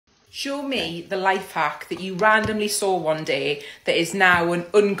Show me the life hack that you randomly saw one day that is now an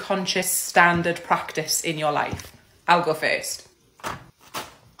unconscious standard practice in your life. I'll go first.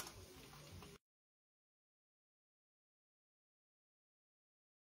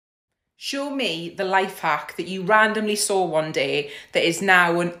 Show me the life hack that you randomly saw one day that is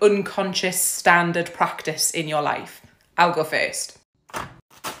now an unconscious standard practice in your life. I'll go first.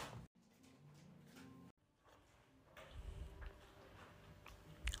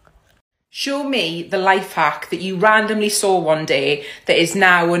 Show me the life hack that you randomly saw one day that is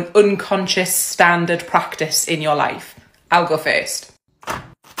now an unconscious standard practice in your life. I'll go first.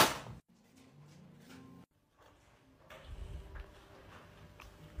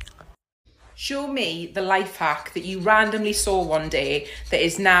 Show me the life hack that you randomly saw one day that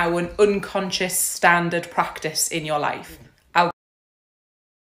is now an unconscious standard practice in your life.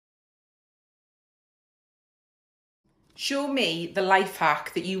 Show me the life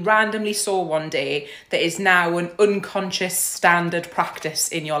hack that you randomly saw one day that is now an unconscious standard practice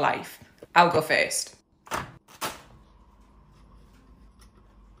in your life. I'll go first.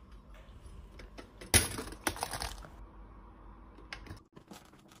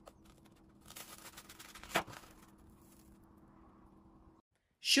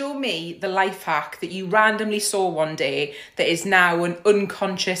 Show me the life hack that you randomly saw one day that is now an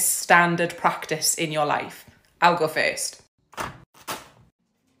unconscious standard practice in your life. I'll go first.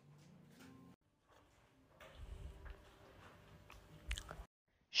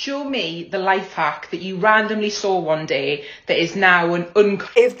 Show me the life hack that you randomly saw one day that is now an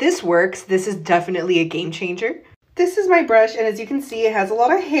If this works, this is definitely a game changer. This is my brush, and as you can see, it has a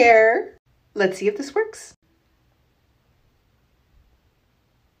lot of hair. Let's see if this works.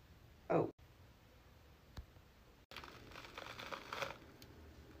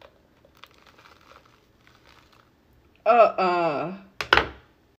 Oh.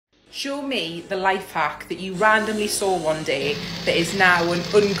 Show me the life hack that you randomly saw one day that is now an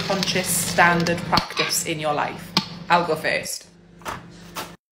unconscious standard practice in your life. I'll go first.